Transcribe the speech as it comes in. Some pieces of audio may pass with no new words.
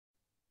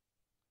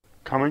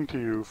coming to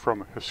you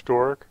from a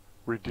historic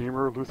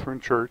Redeemer Lutheran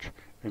Church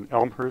in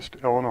Elmhurst,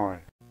 Illinois.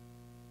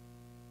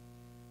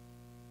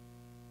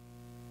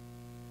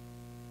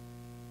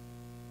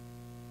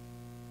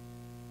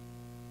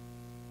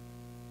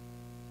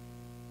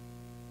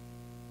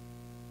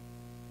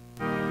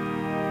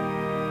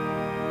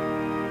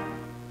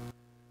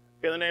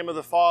 In the name of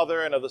the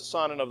Father, and of the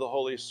Son, and of the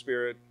Holy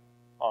Spirit.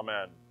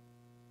 Amen.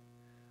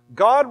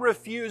 God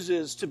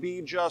refuses to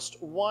be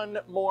just one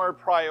more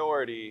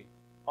priority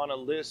on a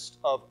list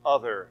of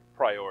other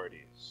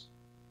priorities.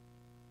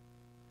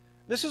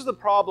 This is the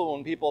problem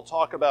when people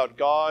talk about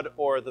God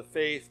or the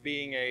faith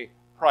being a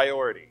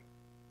priority.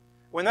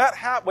 When that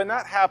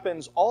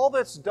happens, all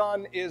that's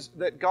done is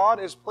that God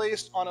is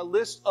placed on a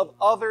list of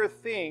other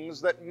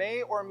things that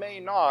may or may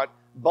not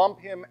bump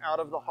him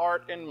out of the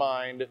heart and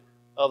mind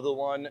of the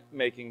one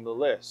making the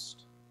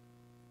list.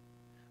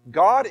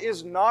 God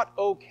is not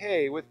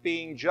okay with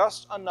being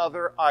just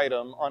another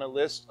item on a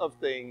list of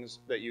things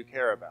that you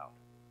care about.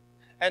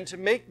 And to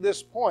make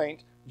this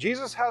point,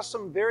 Jesus has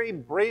some very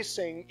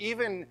bracing,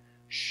 even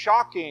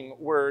shocking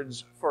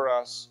words for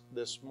us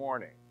this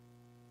morning.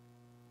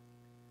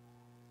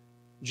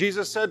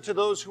 Jesus said to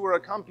those who were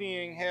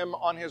accompanying him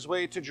on his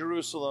way to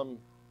Jerusalem,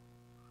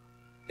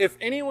 "If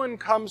anyone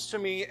comes to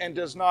me and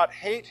does not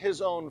hate his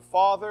own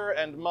father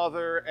and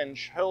mother and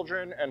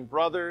children and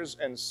brothers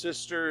and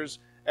sisters,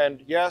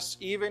 and yes,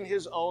 even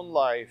his own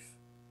life,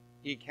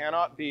 he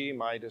cannot be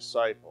my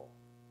disciple."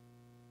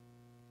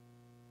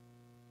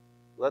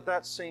 Let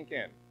that sink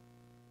in.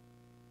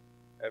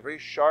 Every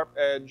sharp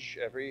edge,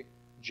 every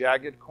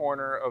jagged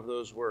corner of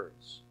those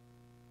words.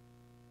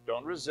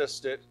 Don't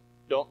resist it.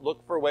 Don't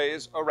look for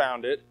ways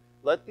around it.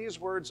 Let these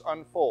words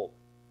unfold.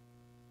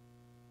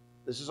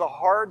 This is a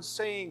hard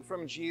saying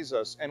from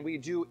Jesus, and we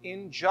do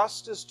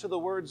injustice to the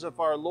words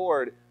of our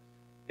Lord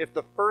if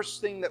the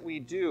first thing that we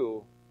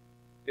do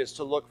is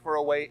to look for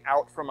a way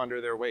out from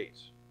under their weight,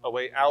 a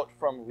way out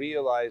from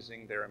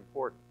realizing their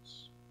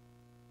importance.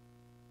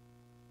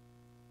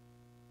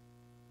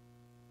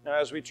 Now,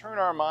 as we turn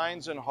our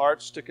minds and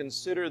hearts to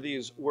consider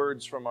these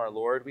words from our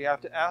Lord, we have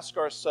to ask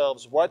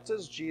ourselves, what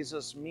does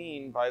Jesus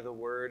mean by the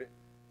word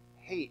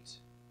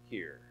hate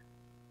here?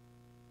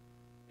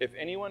 If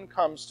anyone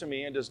comes to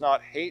me and does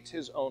not hate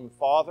his own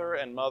father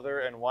and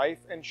mother and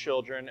wife and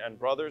children and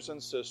brothers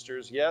and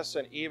sisters, yes,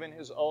 and even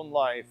his own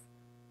life,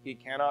 he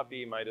cannot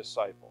be my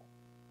disciple.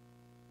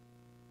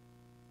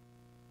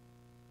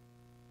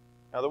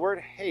 Now, the word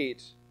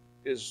hate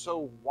is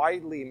so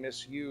widely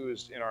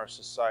misused in our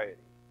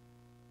society.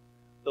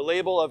 The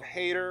label of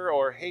hater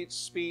or hate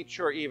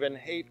speech or even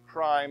hate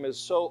crime is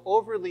so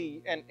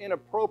overly and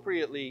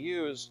inappropriately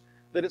used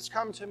that it's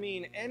come to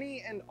mean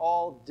any and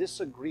all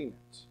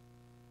disagreement.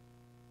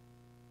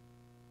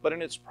 But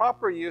in its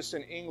proper use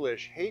in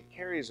English, hate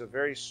carries a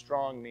very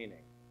strong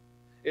meaning.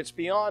 It's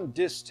beyond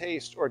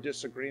distaste or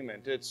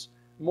disagreement. It's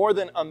more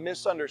than a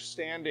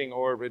misunderstanding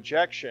or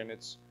rejection.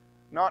 It's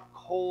not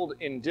cold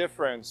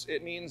indifference.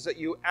 It means that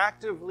you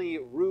actively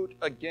root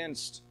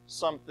against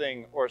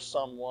something or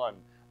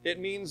someone. It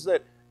means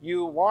that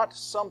you want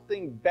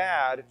something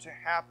bad to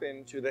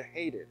happen to the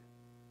hated.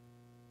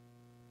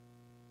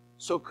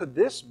 So could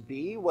this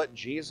be what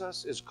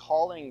Jesus is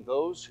calling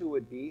those who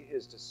would be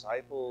his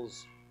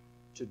disciples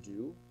to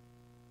do?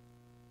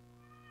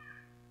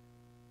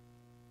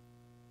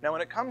 Now,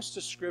 when it comes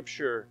to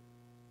Scripture,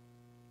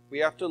 we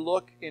have to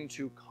look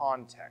into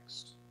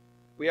context.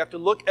 We have to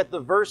look at the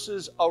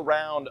verses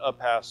around a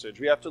passage.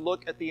 We have to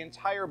look at the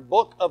entire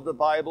book of the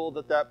Bible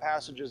that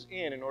passage is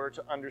in order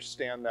to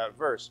understand that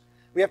verse.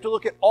 We have to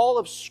look at all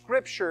of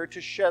Scripture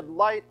to shed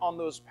light on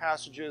those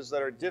passages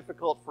that are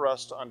difficult for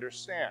us to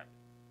understand.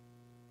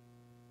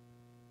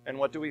 And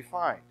what do we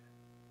find?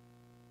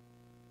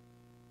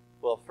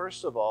 Well,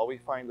 first of all, we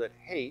find that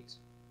hate,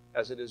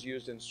 as it is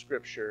used in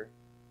Scripture,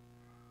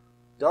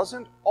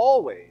 doesn't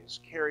always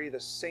carry the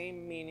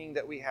same meaning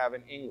that we have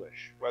in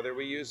English, whether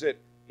we use it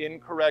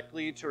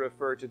incorrectly to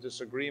refer to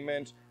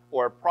disagreement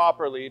or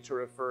properly to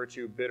refer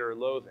to bitter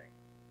loathing.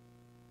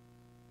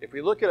 If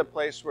we look at a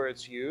place where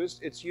it's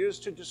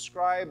used to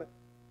describe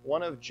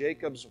one of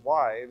Jacob's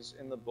wives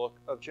in the book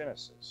of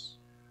Genesis.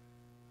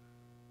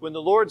 When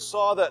the Lord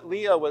saw that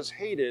Leah was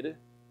hated,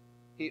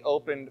 he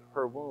opened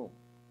her womb.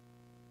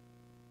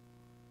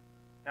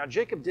 Now,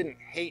 Jacob didn't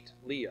hate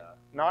Leah,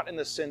 not in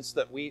the sense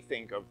that we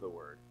think of the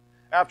word.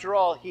 After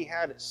all, he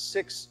had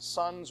 6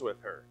 sons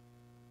with her.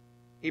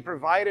 He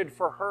provided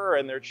for her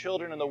and their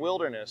children in the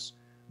wilderness,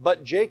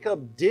 but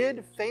Jacob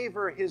did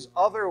favor his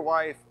other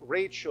wife,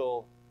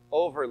 Rachel,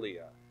 over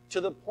Leah,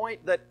 to the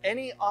point that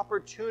any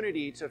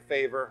opportunity to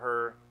favor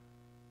her,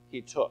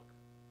 he took.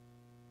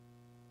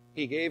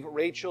 He gave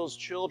Rachel's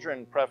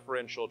children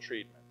preferential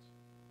treatment.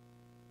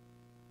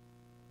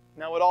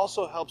 Now, what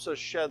also helps us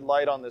shed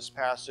light on this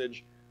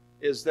passage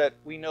is that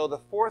we know the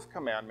 4th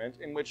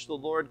commandment, in which the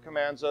Lord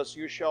commands us,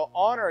 "You shall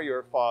honor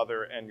your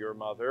father and your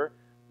mother,"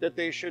 that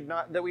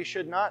we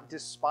should not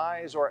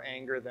despise or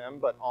anger them,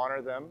 but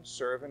honor them,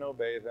 serve and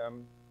obey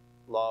them,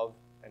 love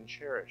and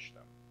cherish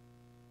them.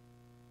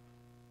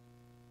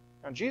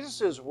 Now,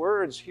 Jesus'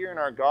 words here in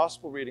our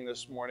gospel reading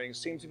this morning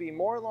seem to be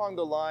more along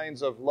the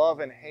lines of love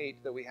and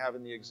hate that we have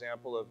in the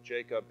example of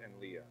Jacob and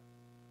Leah.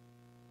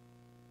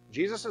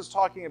 Jesus is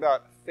talking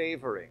about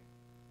favoring,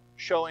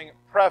 showing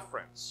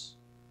preference,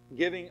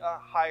 giving a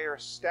higher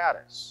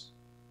status.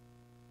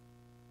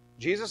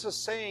 Jesus is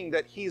saying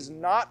that he's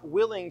not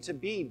willing to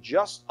be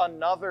just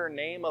another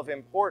name of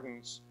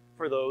importance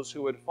for those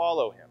who would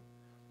follow him.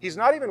 He's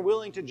not even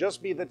willing to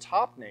just be the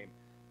top name.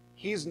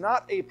 He's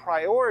not a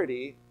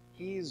priority.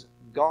 He's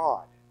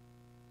God,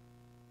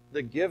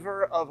 the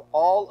giver of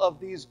all of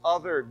these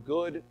other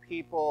good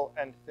people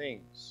and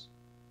things,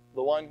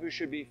 the one who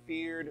should be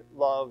feared,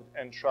 loved,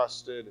 and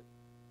trusted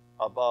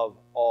above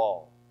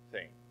all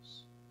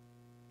things.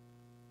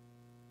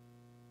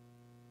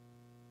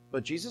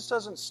 But Jesus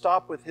doesn't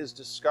stop with his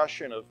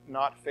discussion of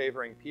not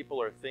favoring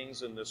people or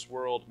things in this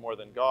world more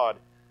than God.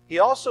 He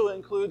also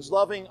includes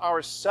loving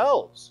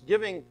ourselves,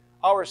 giving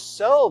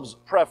ourselves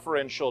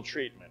preferential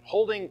treatment,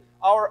 holding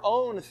our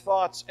own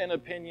thoughts and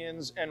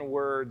opinions and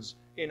words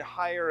in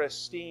higher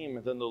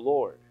esteem than the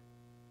Lord.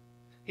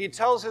 He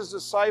tells his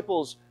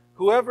disciples,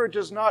 "Whoever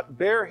does not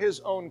bear his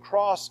own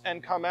cross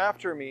and come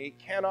after me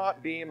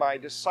cannot be my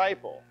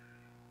disciple."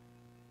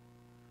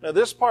 Now,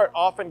 this part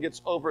often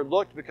gets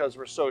overlooked because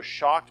we're so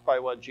shocked by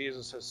what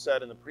Jesus has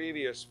said in the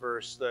previous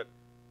verse that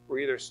we're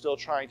either still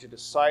trying to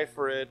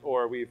decipher it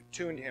or we've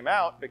tuned him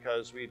out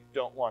because we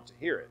don't want to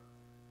hear it.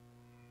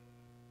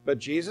 But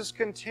Jesus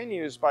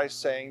continues by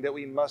saying that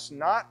we must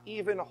not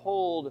even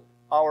hold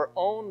our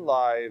own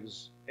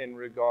lives in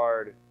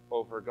regard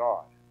over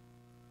God.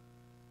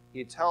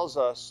 He tells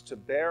us to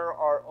bear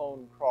our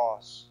own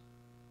cross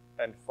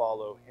and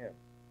follow him.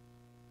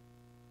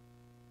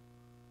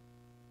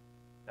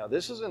 Now,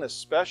 this is an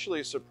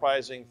especially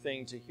surprising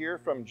thing to hear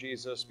from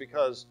Jesus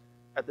because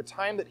at the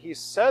time that he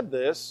said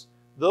this,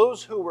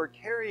 those who were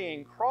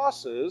carrying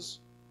crosses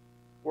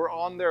were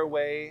on their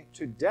way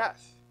to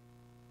death.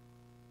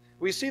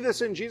 We see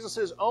this in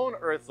Jesus' own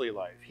earthly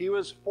life. He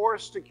was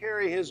forced to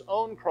carry his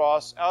own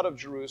cross out of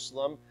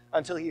Jerusalem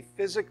until he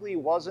physically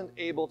wasn't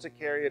able to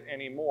carry it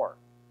anymore.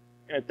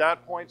 And at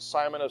that point,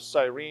 Simon of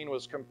Cyrene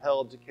was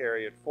compelled to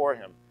carry it for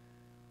him.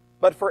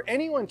 But for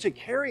anyone to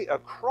carry a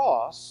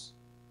cross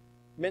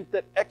meant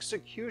that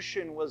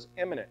execution was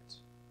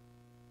imminent.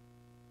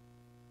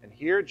 And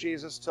here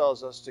Jesus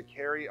tells us to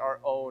carry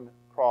our own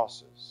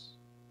crosses.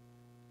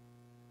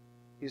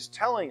 He's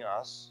telling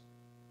us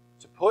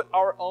to put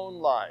our own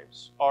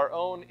lives, our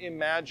own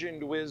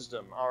imagined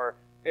wisdom, our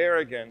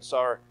arrogance,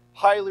 our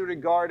highly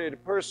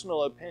regarded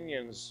personal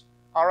opinions,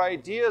 our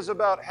ideas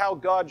about how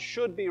God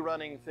should be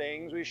running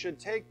things, we should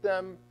take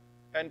them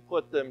and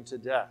put them to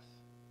death.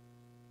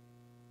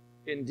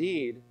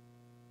 Indeed,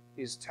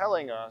 he's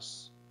telling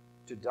us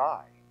to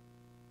die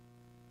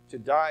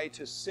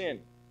to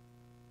sin,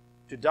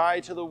 to die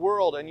to the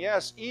world, and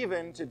yes,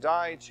 even to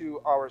die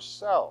to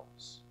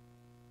ourselves.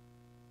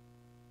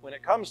 When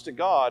it comes to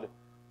God,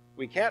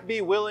 we can't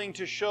be willing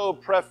to show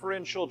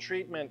preferential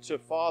treatment to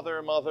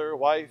father, mother,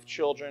 wife,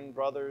 children,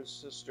 brothers,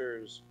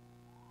 sisters,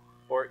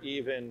 or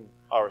even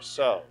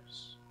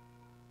ourselves.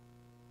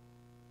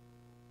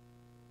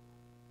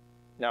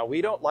 Now,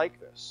 we don't like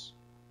this.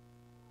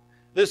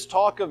 This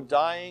talk of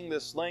dying,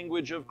 this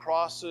language of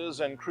crosses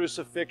and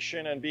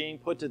crucifixion and being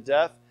put to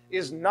death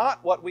is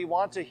not what we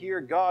want to hear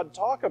God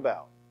talk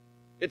about.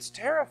 It's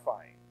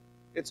terrifying.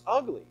 It's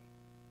ugly.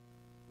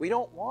 We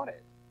don't want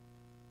it.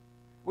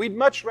 We'd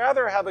much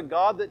rather have a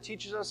God that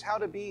teaches us how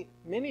to be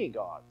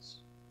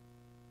mini-gods.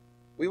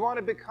 We want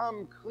to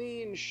become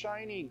clean,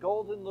 shiny,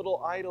 golden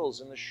little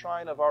idols in the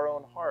shrine of our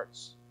own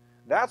hearts.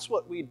 That's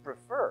what we'd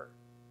prefer.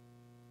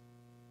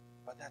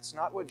 But that's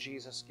not what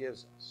Jesus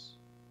gives us.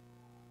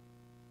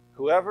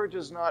 Whoever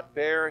does not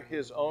bear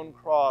his own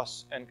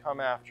cross and come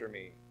after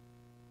me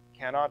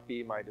cannot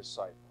be my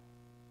disciple.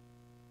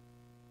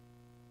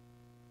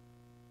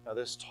 Now,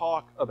 this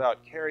talk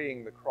about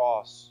carrying the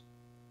cross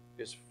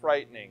is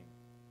frightening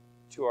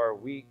to our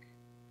weak,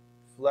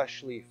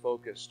 fleshly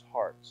focused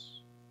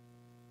hearts.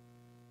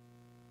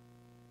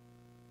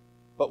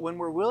 But when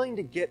we're willing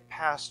to get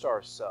past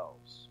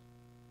ourselves,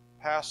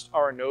 past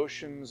our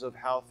notions of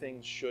how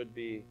things should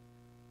be,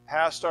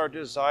 past our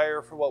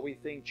desire for what we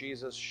think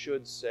Jesus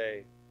should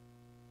say,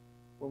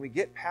 when we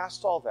get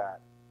past all that,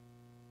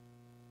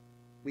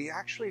 we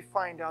actually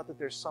find out that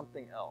there's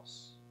something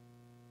else,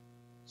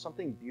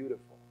 something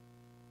beautiful,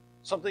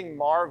 something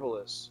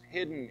marvelous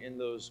hidden in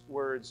those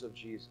words of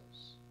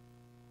Jesus.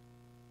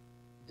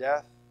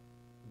 Death,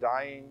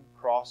 dying,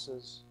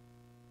 crosses,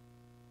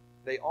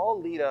 they all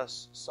lead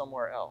us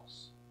somewhere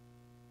else.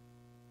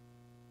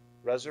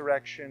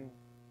 Resurrection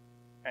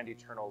and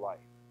eternal life.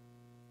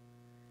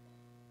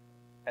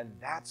 And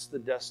that's the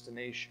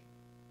destination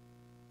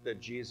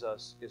that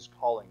Jesus is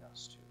calling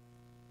us to.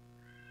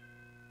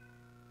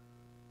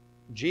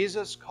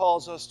 Jesus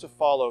calls us to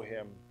follow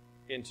him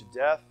into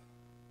death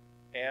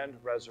and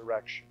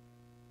resurrection.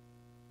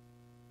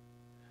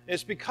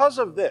 It's because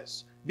of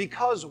this,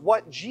 because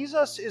what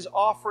Jesus is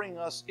offering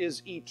us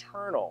is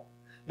eternal,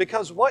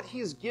 because what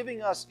he's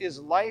giving us is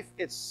life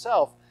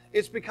itself,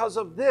 It's because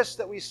of this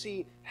that we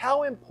see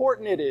how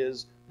important it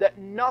is that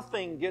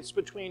nothing gets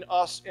between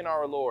us and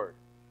our Lord.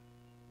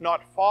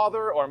 Not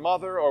father or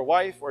mother or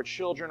wife or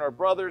children or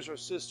brothers or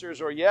sisters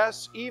or,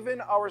 yes,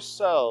 even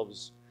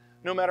ourselves,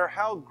 no matter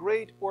how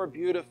great or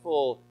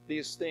beautiful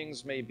these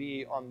things may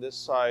be on this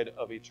side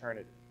of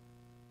eternity.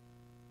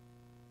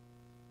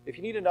 If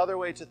you need another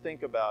way to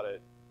think about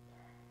it,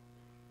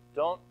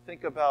 don't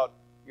think about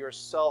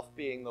yourself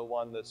being the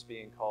one that's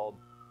being called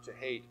to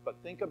hate, but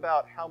think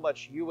about how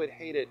much you would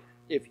hate it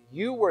if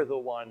you were the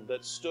one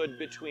that stood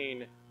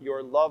between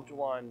your loved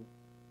one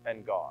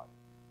and God.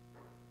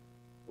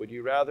 Would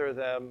you rather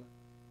them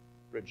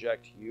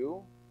reject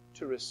you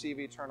to receive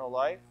eternal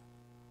life,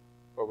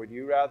 or would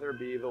you rather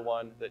be the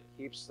one that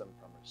keeps them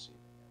from receiving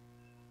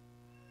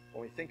it?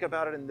 When we think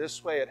about it in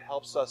this way, it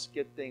helps us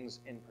get things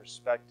in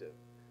perspective,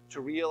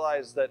 to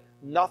realize that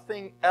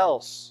nothing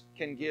else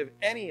can give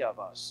any of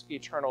us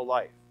eternal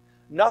life.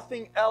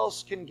 Nothing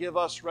else can give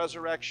us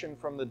resurrection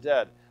from the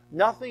dead.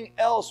 Nothing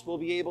else will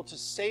be able to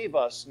save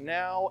us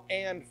now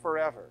and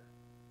forever.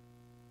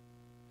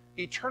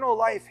 Eternal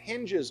life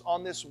hinges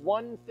on this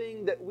one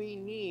thing that we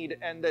need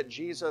and that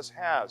Jesus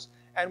has.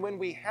 And when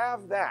we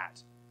have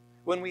that,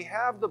 when we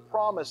have the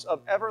promise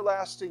of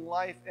everlasting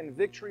life and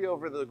victory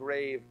over the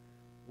grave,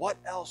 what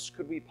else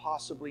could we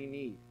possibly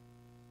need?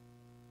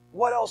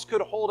 What else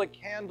could hold a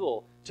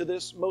candle to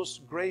this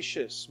most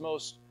gracious,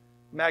 most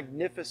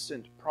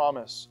magnificent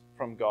promise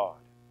from God?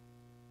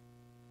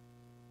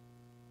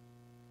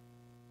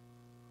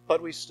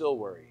 But we still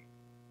worry.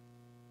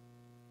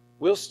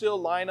 We'll still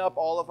line up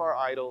all of our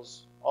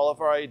idols, all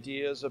of our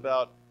ideas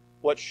about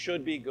what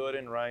should be good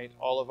and right,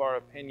 all of our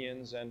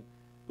opinions, and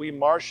we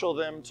marshal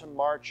them to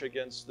march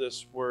against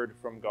this word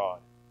from God.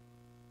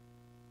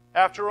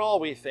 After all,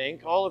 we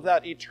think, all of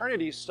that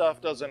eternity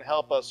stuff doesn't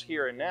help us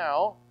here and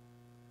now.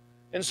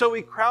 And so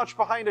we crouch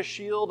behind a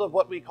shield of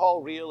what we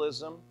call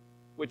realism,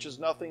 which is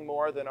nothing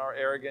more than our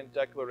arrogant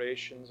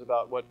declarations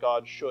about what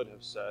God should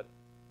have said.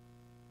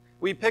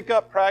 We pick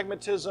up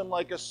pragmatism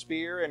like a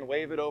spear and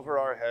wave it over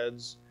our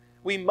heads.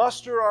 We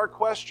muster our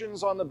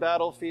questions on the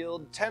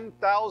battlefield,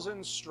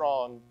 10,000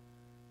 strong,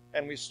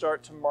 and we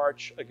start to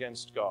march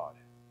against God.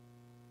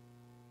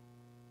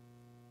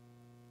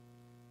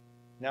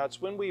 Now,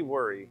 it's when we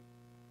worry,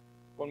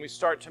 when we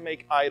start to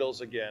make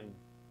idols again,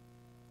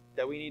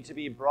 that we need to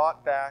be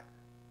brought back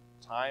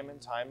time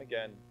and time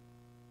again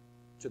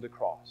to the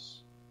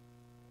cross.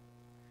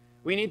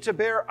 We need to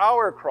bear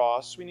our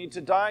cross. We need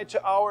to die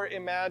to our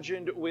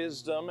imagined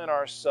wisdom and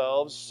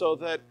ourselves so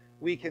that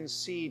we can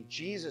see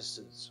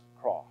Jesus'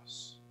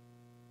 cross.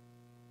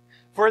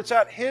 For it's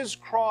at His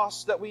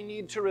cross that we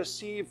need to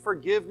receive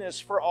forgiveness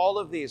for all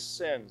of these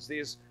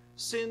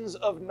sins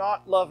of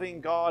not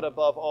loving God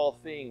above all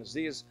things,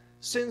 these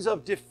sins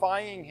of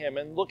defying Him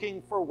and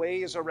looking for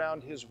ways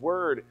around His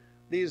word,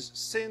 these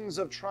sins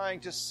of trying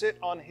to sit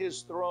on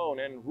His throne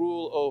and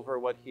rule over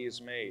what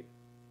He's made.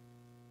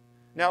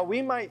 Now,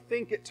 we might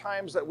think at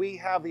times that we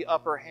have the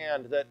upper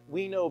hand, that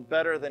we know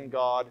better than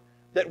God,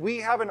 that we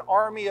have an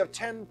army of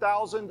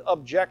 10,000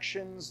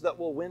 objections that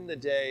will win the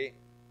day.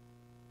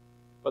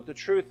 But the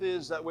truth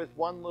is that with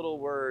one little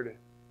word,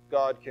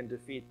 God can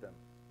defeat them.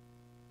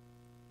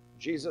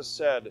 Jesus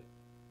said,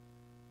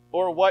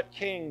 "Or what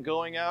king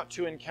going out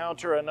to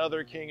encounter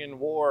another king in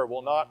war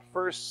will not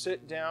first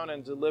sit down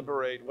and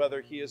deliberate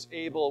whether he is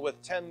able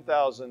with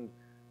 10,000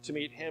 to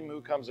meet him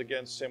who comes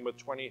against him with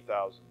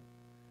 20,000?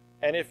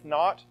 And if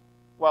not,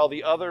 while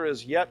the other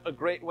is yet a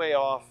great way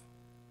off,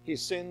 he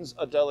sends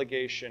a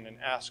delegation and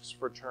asks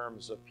for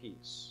terms of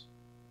peace."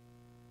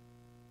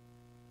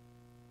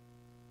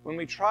 When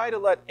we try to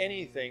let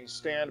anything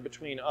stand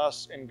between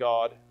us and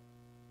God,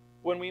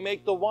 when we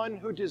make the one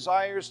who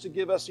desires to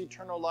give us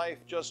eternal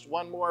life just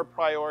one more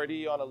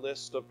priority on a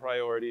list of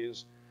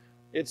priorities,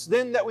 it's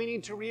then that we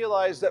need to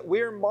realize that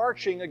we're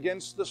marching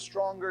against the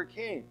stronger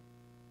king.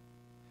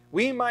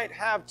 We might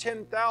have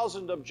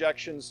 10,000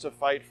 objections to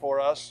fight for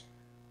us,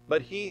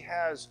 but he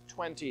has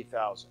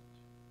 20,000.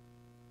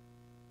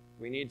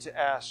 We need to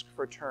ask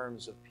for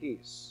terms of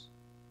peace.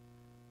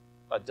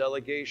 A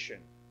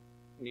delegation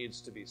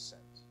needs to be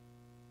sent.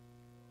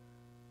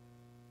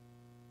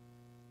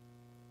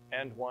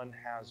 And one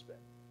has been.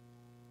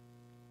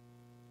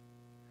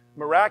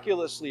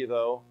 Miraculously,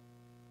 though,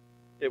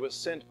 it was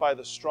sent by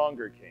the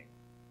stronger king.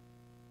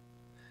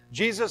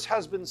 Jesus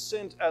has been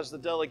sent as the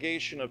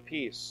delegation of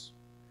peace.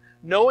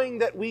 Knowing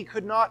that we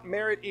could not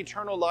merit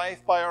eternal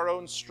life by our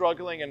own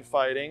struggling and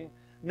fighting,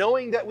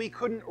 knowing that we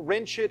couldn't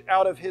wrench it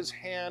out of His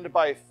hand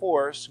by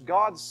force,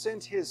 God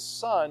sent His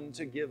Son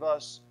to give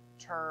us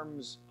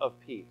terms of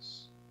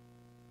peace.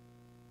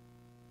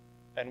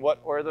 And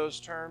what were those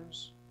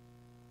terms?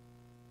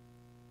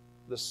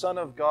 The Son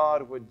of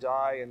God would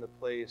die in the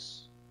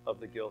place of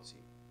the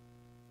guilty.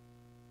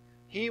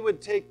 He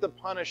would take the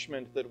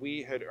punishment that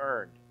we had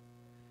earned.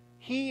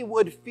 He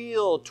would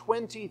feel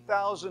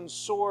 20,000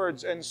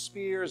 swords and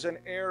spears and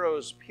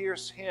arrows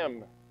pierce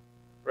Him,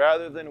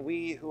 rather than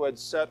we who had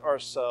set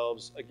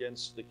ourselves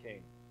against the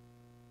King.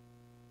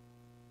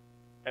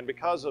 And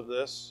because of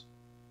this,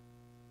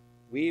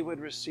 we would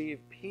receive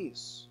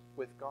peace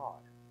with God.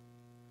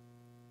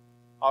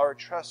 Our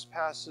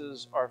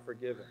trespasses are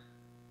forgiven.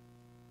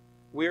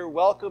 We are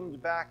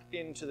welcomed back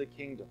into the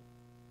kingdom.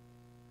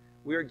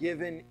 We are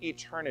given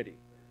eternity,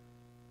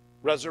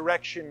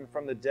 resurrection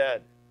from the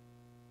dead,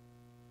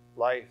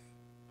 life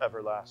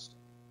everlasting.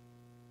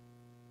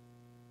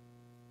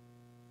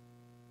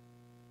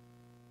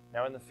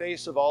 Now, in the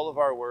face of all of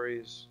our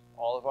worries,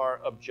 all of our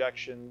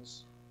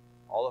objections,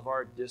 all of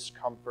our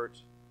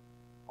discomfort,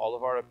 all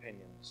of our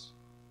opinions,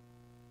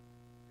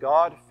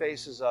 God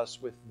faces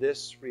us with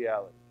this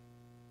reality.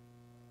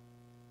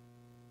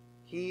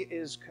 He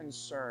is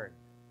concerned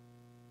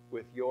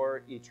with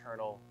your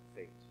eternal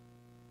fate.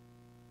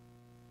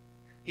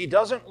 He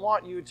doesn't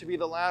want you to be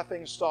the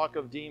laughingstock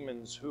of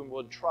demons whom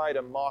would try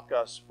to mock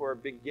us for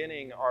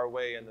beginning our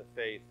way in the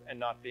faith and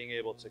not being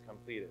able to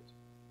complete it.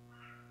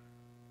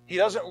 He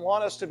doesn't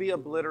want us to be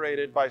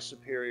obliterated by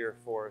superior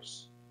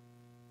force.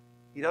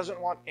 He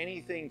doesn't want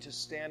anything to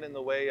stand in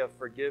the way of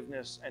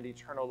forgiveness and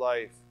eternal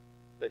life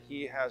that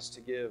He has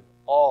to give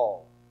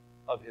all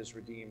of His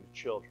redeemed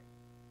children.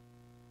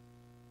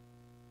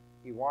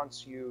 He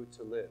wants you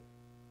to live.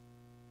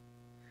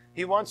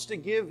 He wants to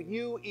give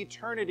you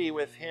eternity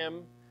with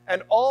Him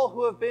and all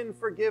who have been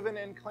forgiven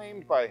and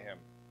claimed by Him.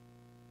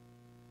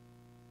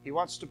 He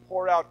wants to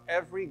pour out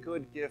every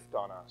good gift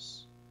on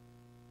us,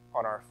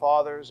 on our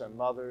fathers and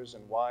mothers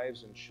and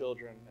wives and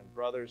children and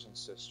brothers and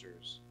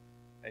sisters,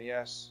 and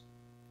yes,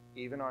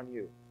 even on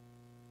you,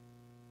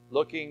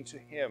 looking to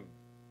Him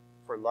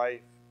for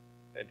life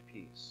and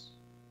peace.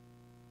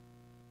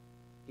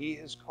 He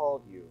has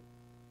called you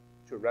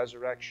to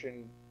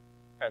resurrection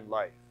and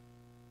life.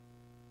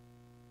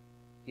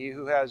 He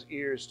who has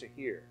ears to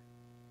hear,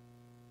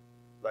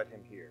 let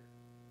him hear.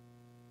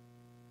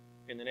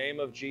 In the name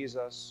of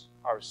Jesus,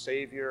 our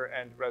Savior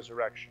and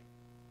resurrection.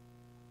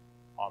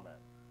 Amen.